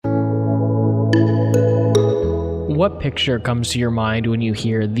what picture comes to your mind when you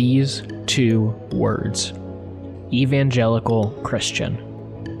hear these two words? Evangelical Christian.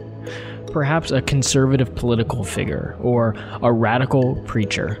 Perhaps a conservative political figure or a radical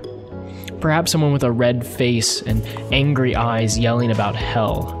preacher. Perhaps someone with a red face and angry eyes yelling about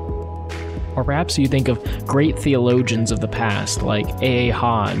hell. Or perhaps you think of great theologians of the past like A.A.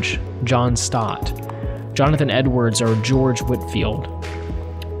 Hodge, John Stott, Jonathan Edwards, or George Whitefield.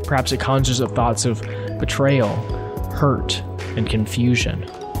 Perhaps it conjures up thoughts of betrayal, hurt, and confusion.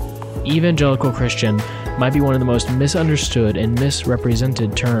 Evangelical Christian might be one of the most misunderstood and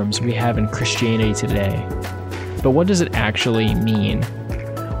misrepresented terms we have in Christianity today. But what does it actually mean?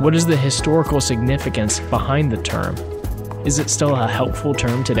 What is the historical significance behind the term? Is it still a helpful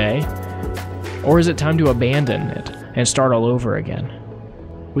term today? Or is it time to abandon it and start all over again?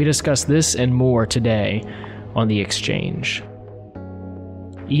 We discuss this and more today on The Exchange.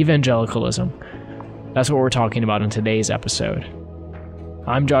 Evangelicalism. That's what we're talking about in today's episode.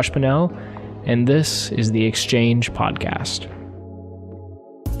 I'm Josh Pannell, and this is the Exchange Podcast.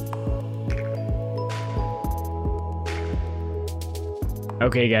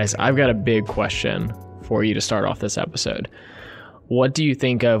 Okay, guys, I've got a big question for you to start off this episode. What do you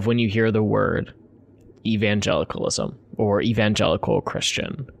think of when you hear the word evangelicalism or evangelical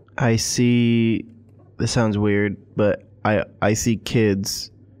Christian? I see, this sounds weird, but I see kids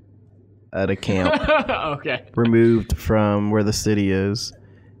at a camp okay. removed from where the city is,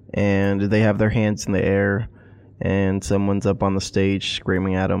 and they have their hands in the air, and someone's up on the stage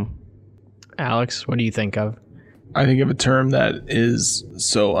screaming at them. Alex, what do you think of? I think of a term that is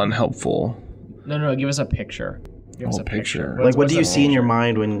so unhelpful. No, give us a picture. Give us a picture. Like, what do you see in your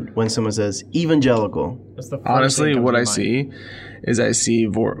mind when someone says evangelical? What's the first Honestly, thing what I comes to see is I see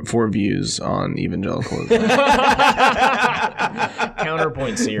four views on evangelicalism.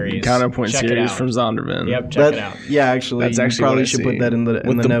 Counterpoint series. Counterpoint Check it series out. from Zondervan. Yep, check it out. Yeah, actually, That's you actually probably what I should see. put that in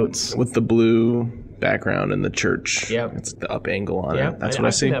the notes. With the blue background in the church. Yep. It's the up angle on Yep, it. That's what I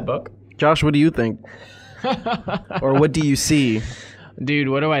I've see. seen that book. Josh, what do you think? Or what do you see? Dude,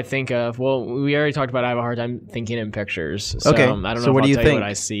 what do I think of? Well, we already talked about I have a hard time thinking in pictures. So Okay, I don't know so if what I'll do you tell think? you what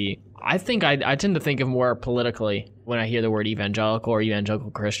I see. I think I tend to think of more politically when I hear the word evangelical or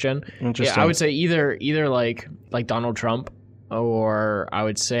evangelical Christian. Interesting. Yeah, I would say either like Donald Trump, or I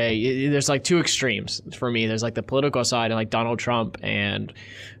would say there's like two extremes for me. There's like the political side, and like Donald Trump and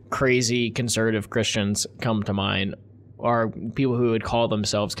crazy conservative Christians come to mind, or people who would call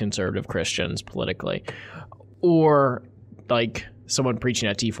themselves conservative Christians politically, or like someone preaching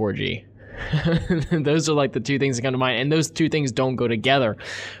at T4G. Those are like the two things that come to mind, and those two things don't go together,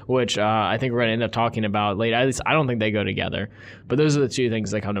 which I think we're going to end up talking about later. At least I don't think they go together, but those are the two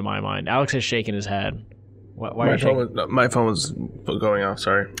things that come to my mind. Alex is shaking his head. Why are you shaking? My phone was going off,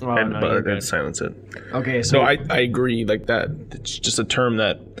 sorry. Oh, I no, had you're to good. silence it. Okay, so No, I agree. Like that, it's just a term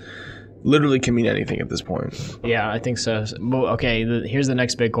that literally can mean anything at this point. yeah, I think so. Well, okay, here's the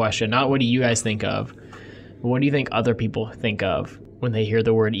next big question. Not what do you guys think of? What do you think other people think of when they hear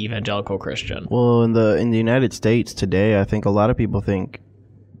the word evangelical Christian? Well, in the United States today, I think a lot of people think.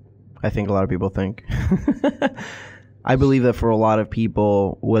 I believe that for a lot of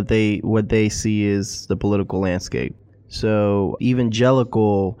people, what they see is the political landscape. So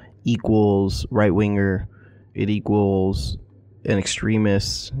evangelical equals right winger. It equals an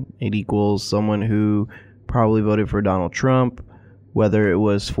extremist. It equals someone who probably voted for Donald Trump, whether it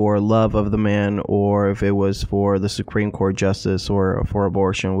was for love of the man or if it was for the Supreme Court justice or for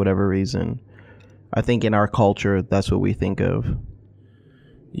abortion, whatever reason. I think in our culture, that's what we think of.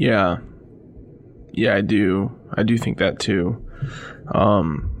 Yeah, I do. I do think that too.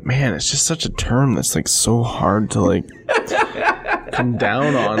 Man, it's just such a term that's like so hard to like come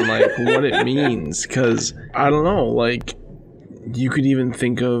down on like what it means. Because I don't know, like you could even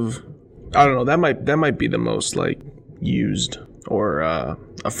think of, I don't know, that might be the most like used or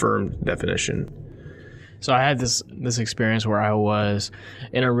affirmed definition. So I had this experience where I was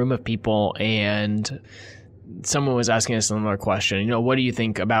in a room of people and someone was asking a similar question. You know, what do you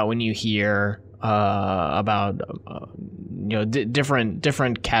think about when you hear about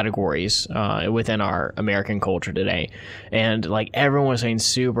different categories within our American culture today? And like everyone was saying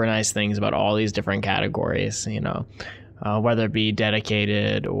super nice things about all these different categories. You know, whether it be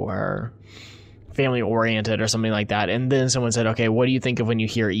dedicated or family oriented or something like that. And then someone said, okay, what do you think of when you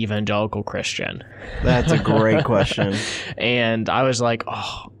hear evangelical Christian? That's a great question. And I was like,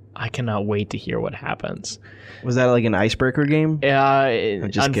 oh, I cannot wait to hear what happens. Was that like an icebreaker game?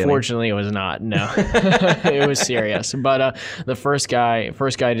 Unfortunately, it was not. No, it was serious. But the first guy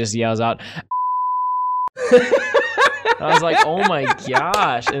just yells out, And I was like, oh my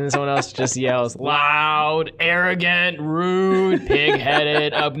gosh. And then someone else just yells, loud, arrogant, rude,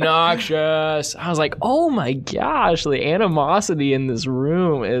 pig-headed, obnoxious. I was like, oh my gosh, the animosity in this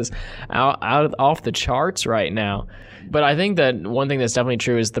room is off the charts right now. But I think that one thing that's definitely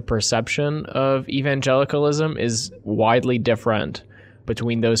true is the perception of evangelicalism is widely different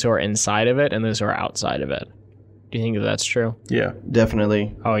between those who are inside of it and those who are outside of it. Do you think that that's true? Yeah.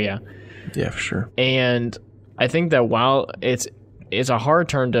 Definitely. Oh, yeah. Yeah, for sure. And I think that while it's a hard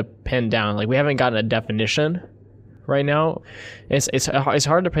term to pin down, like we haven't gotten a definition right now, it's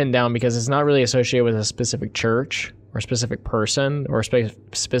hard to pin down because it's not really associated with a specific church or a specific person or a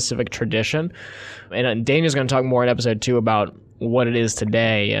specific tradition. And Daniel's going to talk more in episode 2 about what it is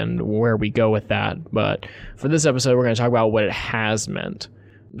today and where we go with that. But for this episode, we're going to talk about what it has meant.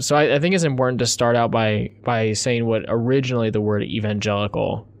 So I think it's important to start out by saying what originally the word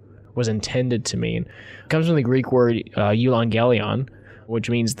evangelical was intended to mean. It comes from the Greek word euangelion, which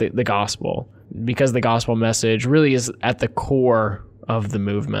means the gospel, because the gospel message really is at the core of the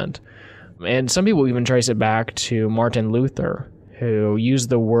movement. And some people even trace it back to Martin Luther, who used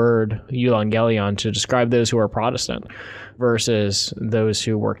the word euangelion to describe those who are Protestant versus those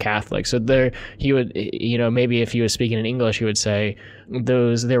who were Catholic. So there he would, maybe if he was speaking in English, he would say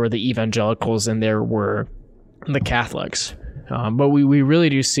there were the evangelicals and there were the Catholics. But we really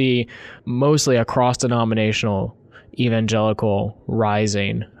do see mostly a cross-denominational evangelical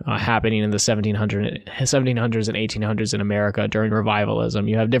rising happening in the 1700s and 1800s in America during revivalism.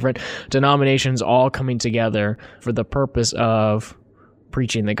 You have different denominations all coming together for the purpose of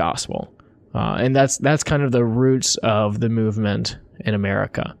preaching the gospel. And that's kind of the roots of the movement in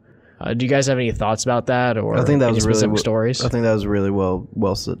America. Do you guys have any thoughts about that, or I think that was specific really stories? I think that was really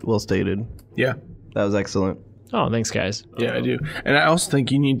well stated. Yeah. That was excellent. Oh, thanks, guys. Yeah, I do. And I also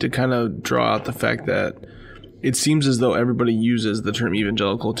think you need to kind of draw out the fact that it seems as though everybody uses the term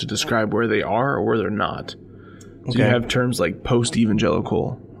evangelical to describe where they are or where they're not. So you have terms like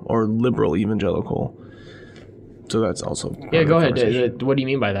post-evangelical or liberal evangelical. So that's also... Yeah, go ahead. What do you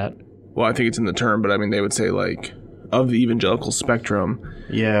mean by that? Well, I think it's in the term, but I mean, they would say like, of the evangelical spectrum,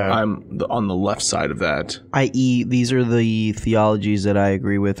 I'm on the left side of that. I.e., these are the theologies that I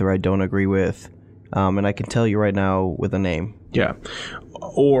agree with or I don't agree with. And I can tell you right now with a name. Yeah.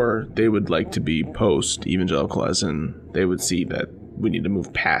 Or they would like to be post-evangelical, as in they would see that we need to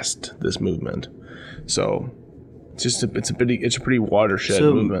move past this movement. So it's a pretty watershed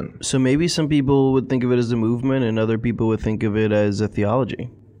movement. So maybe some people would think of it as a movement and other people would think of it as a theology.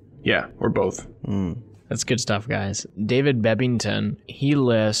 Yeah, or both. That's good stuff, guys. David Bebbington, he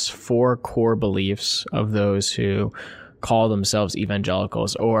lists 4 core beliefs of those who call themselves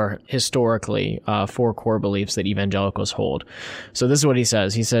evangelicals, or historically 4 core beliefs that evangelicals hold. So this is what he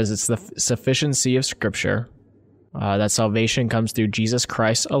says. He says it's the sufficiency of Scripture, that salvation comes through Jesus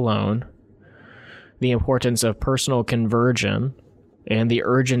Christ alone, the importance of personal conversion, and the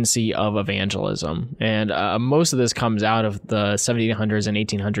urgency of evangelism. And most of this comes out of the 1700s and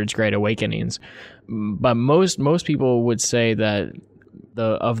 1800s Great Awakenings. But most people would say that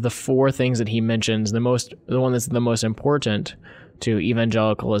of the 4 things that he mentions, the one that's the most important to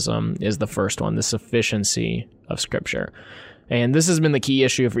evangelicalism is the first one, the sufficiency of Scripture. And this has been the key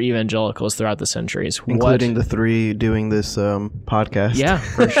issue for evangelicals throughout the centuries. Including the 3 doing this podcast. Yeah,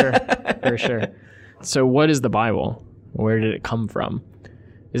 for sure. For sure. So what is the Bible? Where did it come from?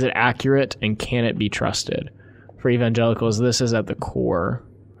 Is it accurate, and can it be trusted? For evangelicals, this is at the core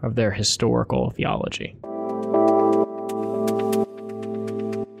of their historical theology.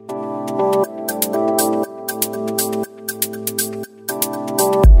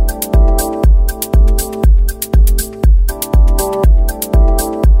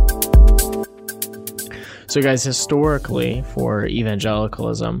 So guys, historically for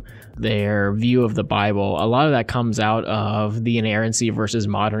evangelicalism, their view of the Bible, a lot of that comes out of the inerrancy versus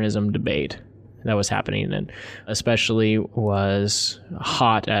modernism debate that was happening, and especially was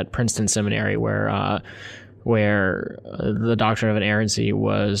hot at Princeton Seminary, where the doctrine of inerrancy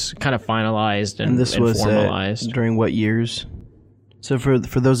was kind of finalized and this was formalized. During what years? So for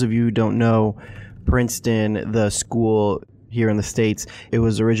those of you who don't know, Princeton, the school here in the States, it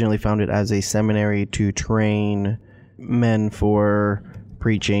was originally founded as a seminary to train men for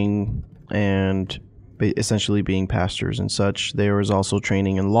preaching and essentially being pastors and such. There was also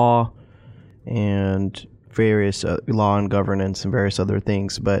training in law and various law and governance and various other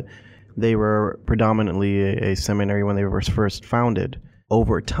things, but they were predominantly a seminary when they were first founded.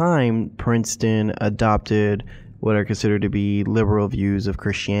 Over time, Princeton adopted what are considered to be liberal views of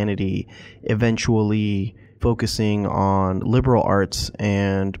Christianity, eventually focusing on liberal arts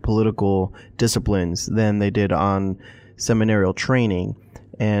and political disciplines than they did on seminarial training.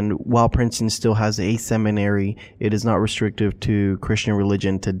 And while Princeton still has a seminary, it is not restrictive to Christian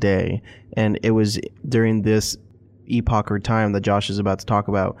religion today. And it was during this epoch or time that Josh is about to talk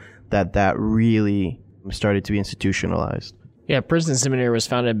about that really started to be institutionalized. Yeah, Princeton Seminary was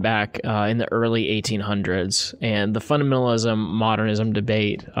founded back in the early 1800s, and the fundamentalism modernism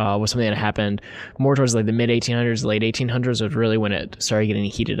debate was something that happened more towards like the mid 1800s, late 1800s was really when it started getting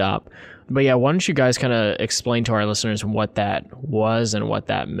heated up. But yeah, why don't you guys kind of explain to our listeners what that was and what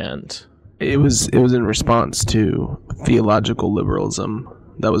that meant? It was in response to theological liberalism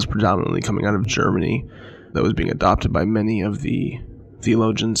that was predominantly coming out of Germany, that was being adopted by many of the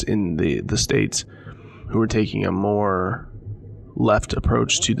theologians in the States who were taking a more left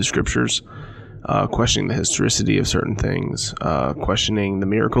approach to the scriptures, questioning the historicity of certain things, questioning the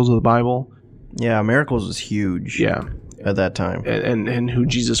miracles of the Bible. Yeah, miracles was huge. Yeah, at that time, and who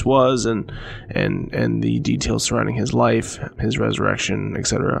Jesus was, and the details surrounding his life, his resurrection,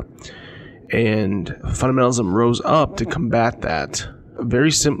 etc. And fundamentalism rose up to combat that very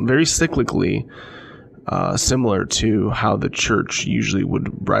cyclically. Similar to how the church usually would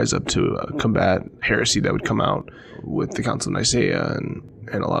rise up to combat heresy that would come out with the Council of Nicaea and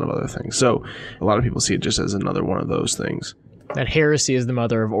a lot of other things. So a lot of people see it just as another one of those things. That heresy is the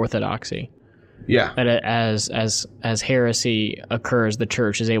mother of orthodoxy. Yeah. And as heresy occurs, the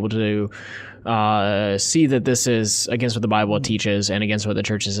church is able to see that this is against what the Bible teaches and against what the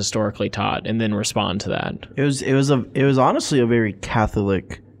church has historically taught, and then respond to that. It was honestly a very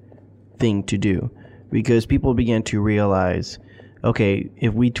Catholic thing to do, because people began to realize, okay,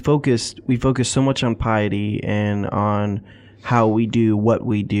 if we focus so much on piety and on how we do what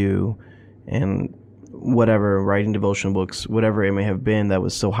we do and whatever, writing devotional books, whatever it may have been that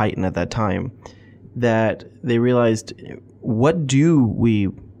was so heightened at that time, that they realized, what do we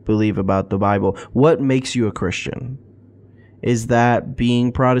believe about the Bible? What makes you a Christian? Is that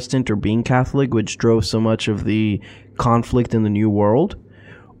being Protestant or being Catholic, which drove so much of the conflict in the New World?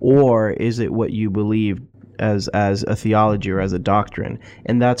 Or is it what you believe as a theology or as a doctrine?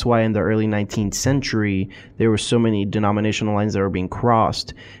 And that's why in the early 19th century, there were so many denominational lines that were being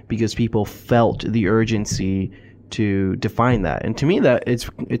crossed, because people felt the urgency to define that. And to me, that it's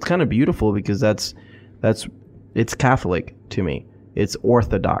kind of beautiful, because it's Catholic to me. It's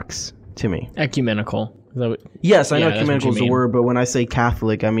orthodox to me. Ecumenical. Yes, I know ecumenical is the word, but when I say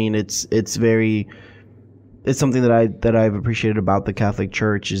Catholic, I mean it's something that I've appreciated about the Catholic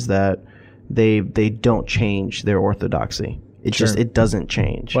Church, is that they don't change their orthodoxy. It doesn't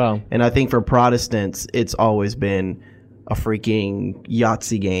change. Wow. And I think for Protestants, it's always been a freaking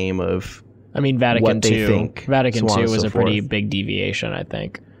Yahtzee game of Vatican what they II. think. Vatican so on II and was so a pretty forth. big deviation, I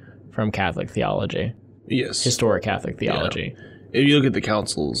think, from Catholic theology. Yes. Historic Catholic theology. Yeah. If you look at the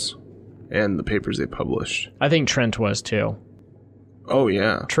councils and the papers they published. I think Trent was too. Oh,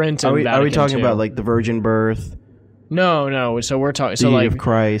 yeah. Trent and Are we Vatican talking II. about like the virgin birth? No. So we're talking. So deity like of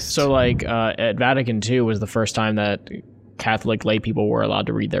Christ. So like at Vatican II was the first time that Catholic lay people were allowed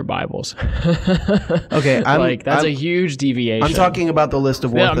to read their Bibles. Okay, that's a huge deviation. I'm talking about the list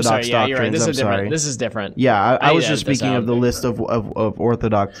of Orthodox I'm sorry, yeah, doctrines. you're right. This is different. Sorry. This is different. Yeah, I was just edited this speaking of out. the list of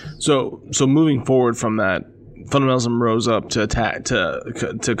Orthodox. So moving forward from that, fundamentalism rose up to attack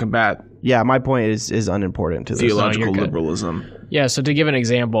to combat Yeah, my point is unimportant to this. theological you're good. liberalism. Yeah, so to give an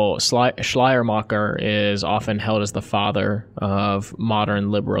example, Schleiermacher is often held as the father of modern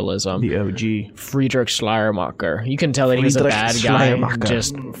liberalism. The OG. Friedrich Schleiermacher. You can tell that he was a Friedrich bad guy Schleiermacher.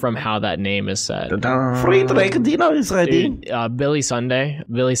 just from how that name is said. Friedrich, do you know his ID? Dude, Billy Sunday.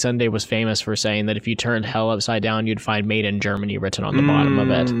 Billy Sunday was famous for saying that if you turned hell upside down, you'd find "Made in Germany" written on the bottom of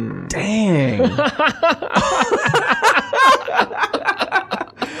it. Dang.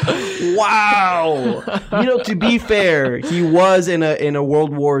 Wow. To be fair, he was in a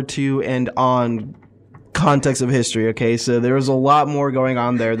World War II and on context of history, okay? So there was a lot more going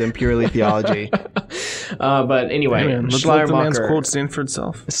on there than purely theology. But anyway, Let the man's quote stand for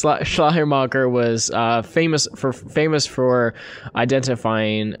itself. Schleiermacher was famous for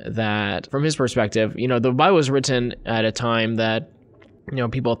identifying that, from his perspective, the Bible was written at a time that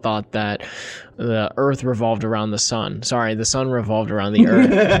people thought that the earth revolved around the sun. Sorry, the sun revolved around the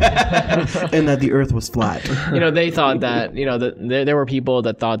earth. And that the earth was flat. They thought that, that there were people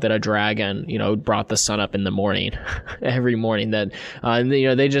that thought that a dragon, brought the sun up in the morning, every morning. That,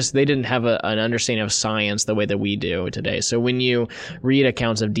 they didn't have an understanding of science the way that we do today. So when you read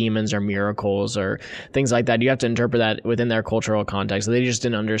accounts of demons or miracles or things like that, you have to interpret that within their cultural context. They just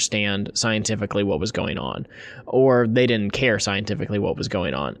didn't understand scientifically what was going on, or they didn't care scientifically what was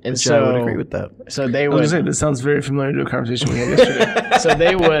going on. And I would agree with that. they I was would gonna say, this sounds very familiar to a conversation we had yesterday. so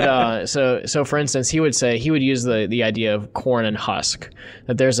they would so for instance, he would use the idea of corn and husk,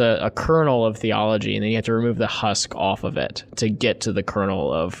 that there's a kernel of theology and then you have to remove the husk off of it to get to the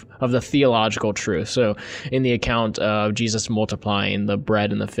kernel of the theological truth. So in the account of Jesus multiplying the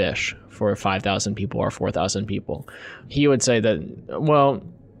bread and the fish for 5,000 people or 4,000 people, he would say that, well,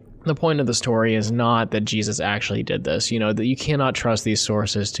 the point of the story is not that Jesus actually did this. That you cannot trust these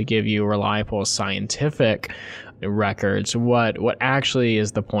sources to give you reliable scientific records. What actually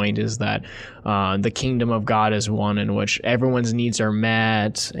is the point is that the kingdom of God is one in which everyone's needs are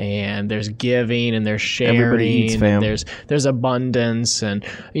met, and there's giving and there's sharing. Everybody eats, fam. And there's abundance, and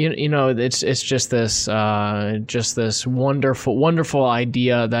it's just this wonderful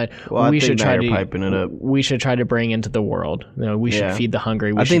idea that we should try to piping it up. We should try to bring into the world. We should feed the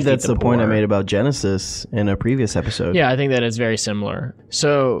hungry. I think that's the poor. point I made about Genesis in a previous episode. Yeah, I think that it's very similar.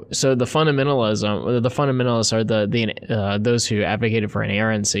 So the fundamentalists are those who advocated for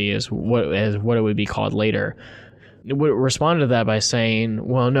inerrancy is what it would be called later. Would respond to that by saying,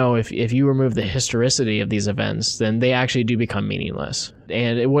 well, no, if you remove the historicity of these events, then they actually do become meaningless.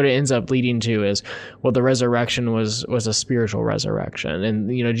 And what it ends up leading to is, well, the resurrection was a spiritual resurrection,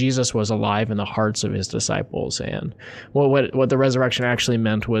 and Jesus was alive in the hearts of his disciples. And what the resurrection actually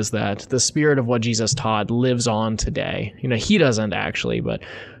meant was that the spirit of what Jesus taught lives on today. He doesn't actually, but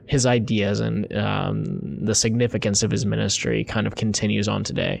his ideas and the significance of his ministry kind of continues on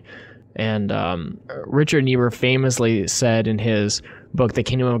today. And Richard Niebuhr famously said in his book, The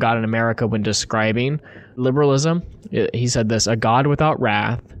Kingdom of God in America, when describing liberalism, he said this: a God without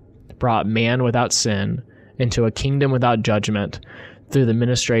wrath brought man without sin into a kingdom without judgment through the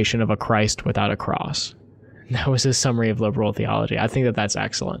ministration of a Christ without a cross. That was his summary of liberal theology. I think that that's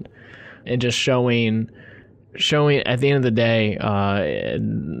excellent. And just showing at the end of the day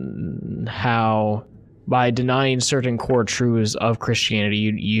how by denying certain core truths of Christianity,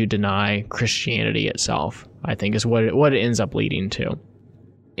 you deny Christianity itself, I think is what it ends up leading to.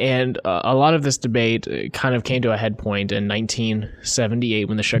 And a lot of this debate kind of came to a head point in 1978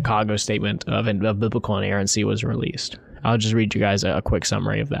 when the Chicago Statement of Biblical Inerrancy was released. I'll just read you guys a quick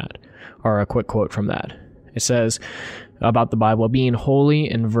summary of that, or a quick quote from that. It says about the Bible: being holy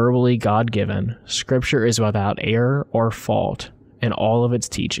and verbally God-given, Scripture is without error or fault in all of its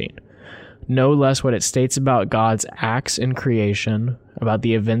teaching. No less what it states about God's acts in creation, about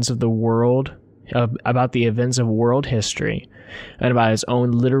the events of the world, about the events of world history, and about his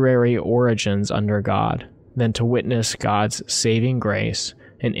own literary origins under God, than to witness God's saving grace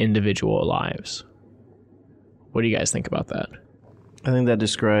in individual lives. What do you guys think about that? I think that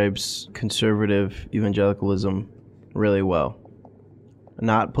describes conservative evangelicalism really well.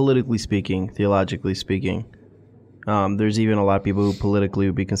 Not politically speaking, theologically speaking. There's even a lot of people who politically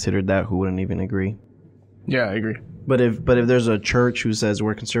would be considered that who wouldn't even agree. Yeah, I agree. But if there's a church who says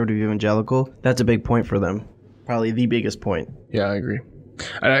we're conservative evangelical, that's a big point for them. Probably the biggest point. Yeah, I agree.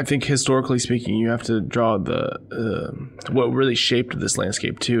 And I think historically speaking, you have to draw what really shaped this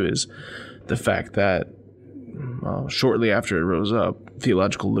landscape too is the fact that shortly after it rose up,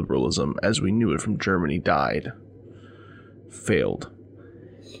 theological liberalism, as we knew it from Germany, died, failed,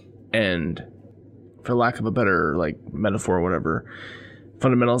 and for lack of a better metaphor or whatever,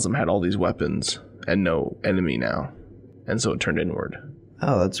 fundamentalism had all these weapons and no enemy now, and so it turned inward.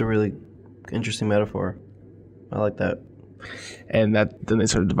 Oh, that's a really interesting metaphor. I like that. And then they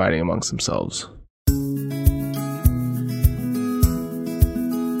started dividing amongst themselves.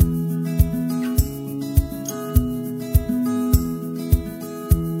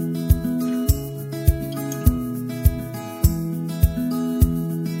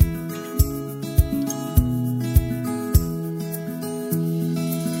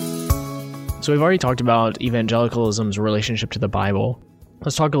 So we've already talked about evangelicalism's relationship to the Bible.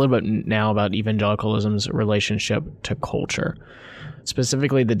 Let's talk a little bit now about evangelicalism's relationship to culture,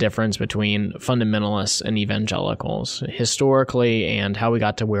 specifically the difference between fundamentalists and evangelicals historically and how we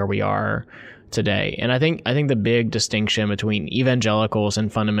got to where we are today. And I think the big distinction between evangelicals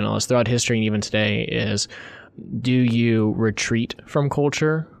and fundamentalists throughout history and even today is, do you retreat from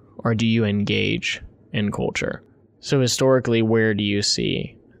culture or do you engage in culture? So historically, where do you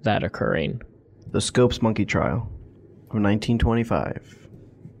see that occurring? The Scopes monkey trial of 1925.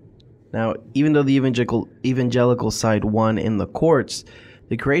 Now, even though the evangelical side won in the courts,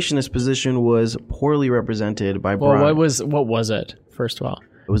 the creationist position was poorly represented by Well, what was it, first of all?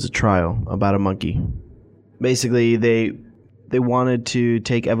 It was a trial about a monkey. Basically, they wanted to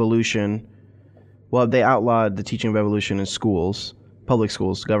take evolution. Well, they outlawed the teaching of evolution in schools, public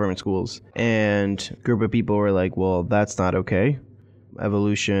schools, government schools, and a group of people were like, well, that's not okay.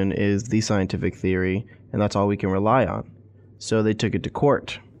 evolution is the scientific theory, and that's all we can rely on. So they took it to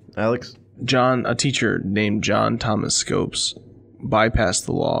court. Alex? A teacher named John Thomas Scopes bypassed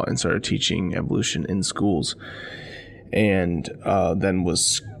the law and started teaching evolution in schools, and then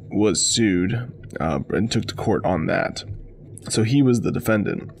was sued and took to court on that. So he was the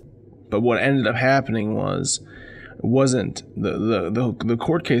defendant. But what ended up happening wasn't the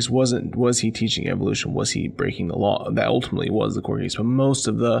court case wasn't was he teaching evolution, was he breaking the law? That ultimately was the court case, but most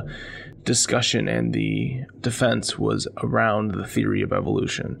of the discussion and the defense was around the theory of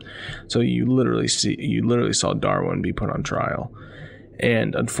evolution. So you literally saw Darwin be put on trial.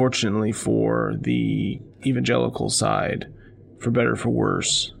 And unfortunately for the evangelical side, for better or for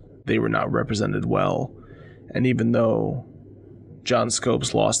worse, they were not represented well. And even though John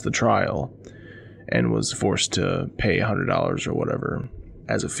Scopes lost the trial and was forced to pay $100 or whatever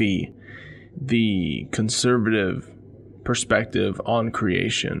as a fee, the conservative perspective on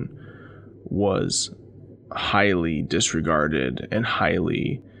creation was highly disregarded and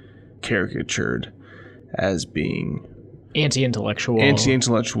highly caricatured as being anti-intellectual,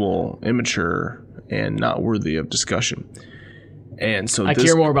 immature, and not worthy of discussion. And so I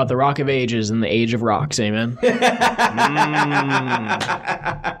care more about the Rock of Ages than the Age of Rocks, amen?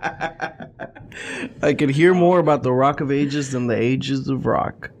 I could hear more about the Rock of Ages than the Ages of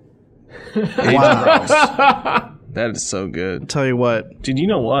Rock. Wow. That is so good. I'll tell you what. Dude, you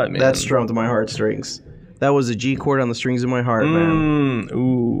know what, man? That strummed my heartstrings. That was a G chord on the strings of my heart, man.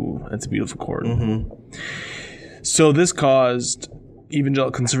 Ooh, that's a beautiful chord. Mm-hmm. So this caused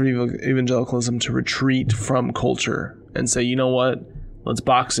conservative evangelicalism to retreat from culture and say, you know what? Let's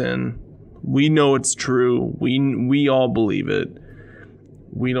box in. We know it's true. We all believe it.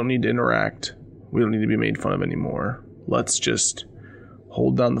 We don't need to interact. We don't need to be made fun of anymore. Let's just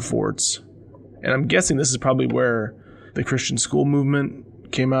hold down the forts. And I'm guessing this is probably where the Christian school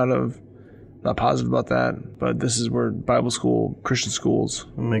movement came out of. Not positive about that, but this is where Bible school, Christian schools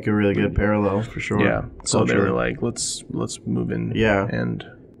make a really good parallel for sure. Yeah. So they were like, let's move in and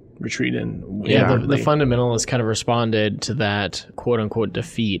retreat in. Yeah, the fundamentalists kind of responded to that quote unquote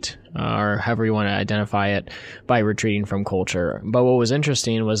defeat, or however you want to identify it, by retreating from culture. But what was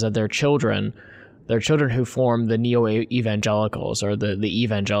interesting was that their children who formed the neo-evangelicals, or the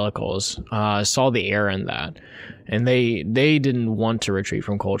evangelicals, saw the error in that. And they didn't want to retreat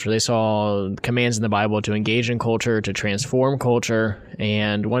from culture. They saw commands in the Bible to engage in culture, to transform culture,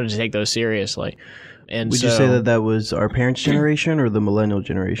 and wanted to take those seriously. And Would you say that was our parents' generation or the millennial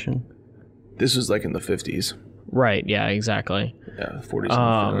generation? This was like in the 50s. Right, yeah, exactly. Yeah,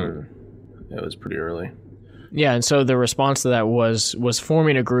 40s. It was pretty early. Yeah, and so the response to that was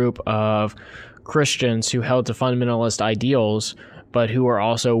forming a group of Christians who held to fundamentalist ideals, but who are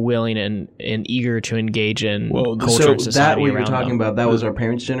also willing and eager to engage in culture and society around them. So that what you're talking about, that was our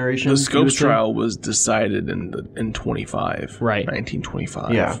parents' generation? The Scopes trial was decided in 25. Right.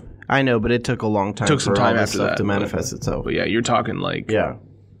 1925. Yeah, I know, but it took a long time for all this stuff to manifest itself. But yeah, you're talking like... Yeah.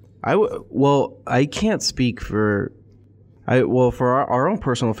 I can't speak for... for our own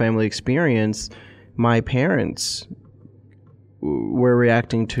personal family experience, my parents were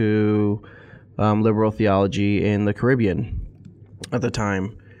reacting to liberal theology in the Caribbean at the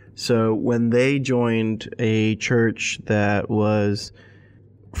time. So when they joined a church that was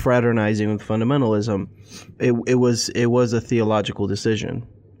fraternizing with fundamentalism, it was a theological decision.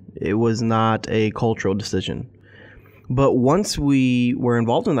 It was not a cultural decision. But once we were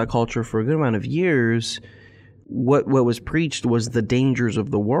involved in that culture for a good amount of years, what was preached was the dangers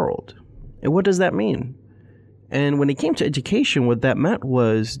of the world. And what does that mean? And when it came to education, what that meant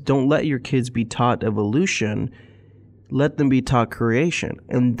was, don't let your kids be taught evolution, let them be taught creation.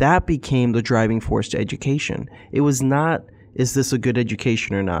 And that became the driving force to education. It was not, is this a good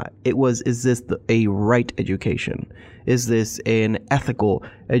education or not? It was, is this a right education? Is this an ethical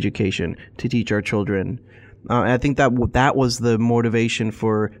education to teach our children? I think that was the motivation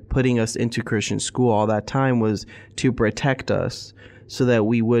for putting us into Christian school all that time, was to protect us so that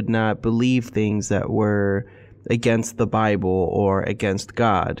we would not believe things that were against the Bible or against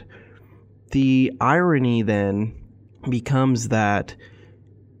God. The irony then becomes that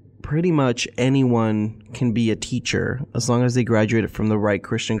pretty much anyone can be a teacher as long as they graduated from the right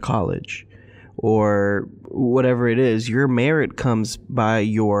Christian college or whatever it is. Your merit comes by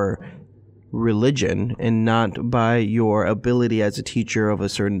your religion and not by your ability as a teacher of a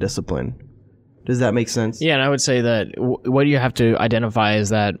certain discipline. Does that make sense? Yeah, and I would say that what you have to identify is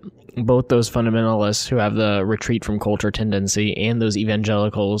that both those fundamentalists who have the retreat from culture tendency and those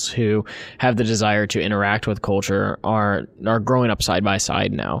evangelicals who have the desire to interact with culture are growing up side by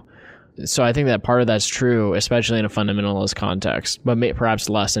side now. So I think that part of that's true, especially in a fundamentalist context, but perhaps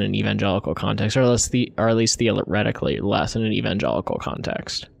less in an evangelical context, or at least theoretically less in an evangelical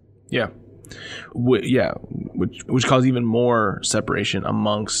context. Yeah. Which caused even more separation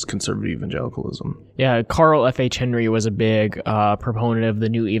amongst conservative evangelicalism. Yeah, Carl F.H. Henry was a big proponent of the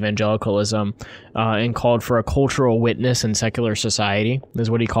new evangelicalism and called for a cultural witness in secular society, is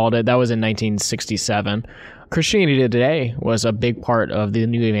what he called it. That was in 1967. Christianity Today was a big part of the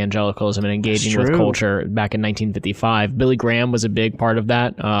new evangelicalism and engaging with culture back in 1955. Billy Graham was a big part of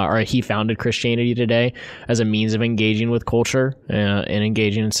that, or he founded Christianity Today as a means of engaging with culture and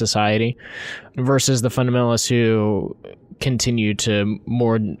engaging in society, versus the fundamentalists who continue to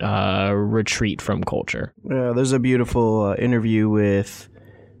more retreat from culture. Yeah, there's a beautiful interview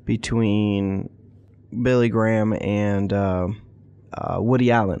between Billy Graham and Woody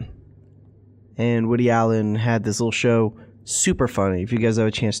Allen. And Woody Allen had this little show, super funny, if you guys have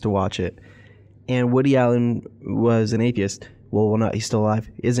a chance to watch it. And Woody Allen was an atheist. Well, not, he's still alive.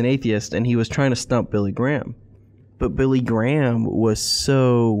 Is an atheist, and he was trying to stump Billy Graham. But Billy Graham was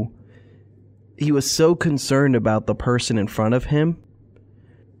so concerned about the person in front of him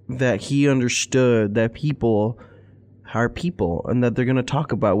that he understood that people are people and that they're going to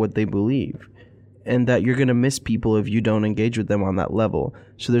talk about what they believe. And that you're going to miss people if you don't engage with them on that level.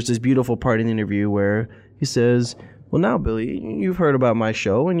 So there's this beautiful part in the interview where he says, well, now, Billy, you've heard about my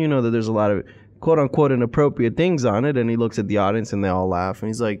show, and you know that there's a lot of quote-unquote inappropriate things on it. And he looks at the audience, and they all laugh. And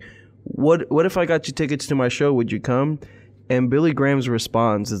he's like, what if I got you tickets to my show? Would you come? And Billy Graham's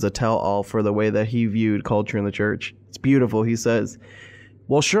response is a tell-all for the way that he viewed culture in the church. It's beautiful. He says,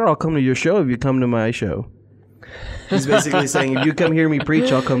 well, sure, I'll come to your show if you come to my show. He's basically saying, if you come hear me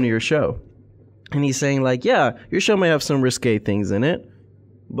preach, I'll come to your show. And he's saying, like, yeah, your show may have some risque things in it,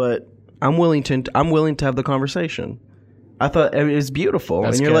 but I'm willing to have the conversation. I thought it was beautiful.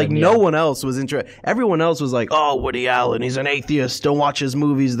 That's and you're good, like, yeah. No one else was interested. Everyone else was like, oh, Woody Allen, he's an atheist. Don't watch his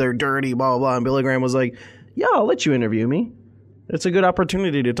movies. They're dirty, blah, blah, blah. And Billy Graham was like, yeah, I'll let you interview me. It's a good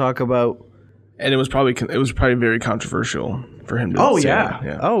opportunity to talk about. And it was probably very controversial for him to say that.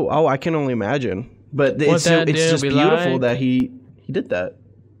 Yeah. Oh, I can only imagine. But it's just beautiful that he did that.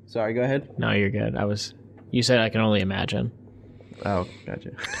 Sorry, go ahead. No, you're good. You said I can only imagine. Oh,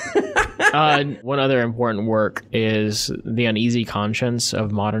 gotcha. One other important work is The Uneasy Conscience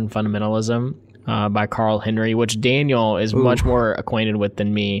of Modern Fundamentalism by Carl Henry, which Daniel is much more acquainted with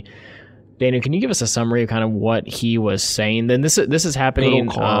than me. Daniel, can you give us a summary of kind of what he was saying? Then this is happening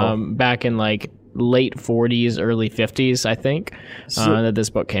back in like late 40s, early 50s, I think, that this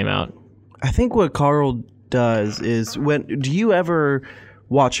book came out. I think what Carl does is do you ever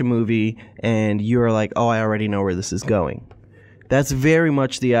watch a movie and you're like, oh, I already know where this is going? That's very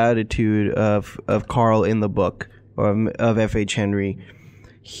much the attitude of Carl in the book of F.H. Henry.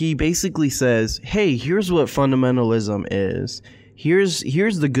 He basically says, hey, here's what fundamentalism is. Here's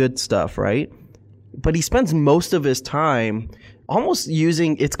the good stuff, right? But he spends most of his time almost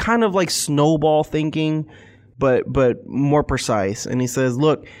it's kind of like snowball thinking, but more precise. And he says,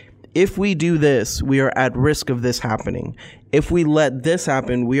 look, if we do this, we are at risk of this happening. If we let this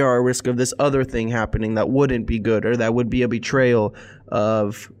happen, we are at risk of this other thing happening that wouldn't be good, or that would be a betrayal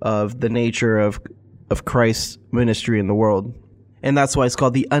of the nature of Christ's ministry in the world. And that's why it's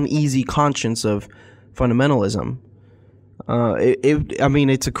called the uneasy conscience of fundamentalism.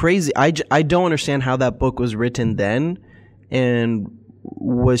 It's a crazy. I don't understand how that book was written then and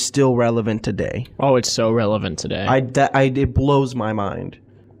was still relevant today. Oh, it's so relevant today. It blows my mind.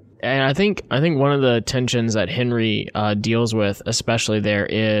 And I think one of the tensions that Henry deals with, especially there,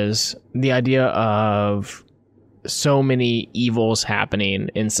 is the idea of so many evils happening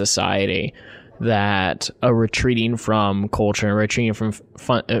in society that a retreating from culture and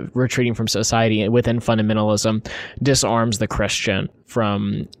retreating from society within fundamentalism disarms the Christian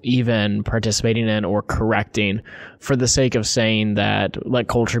from even participating in or correcting, for the sake of saying that let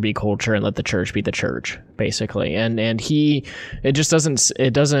culture be culture and let the church be the church, basically. And it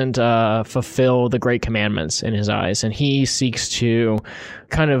doesn't fulfill the great commandments in his eyes, and he seeks to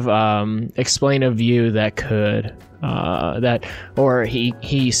kind of explain a view that could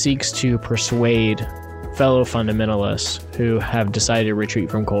he seeks to persuade fellow fundamentalists who have decided to retreat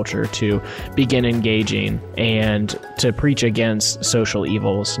from culture to begin engaging and to preach against social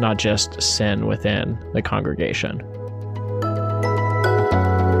evils, not just sin within the congregation.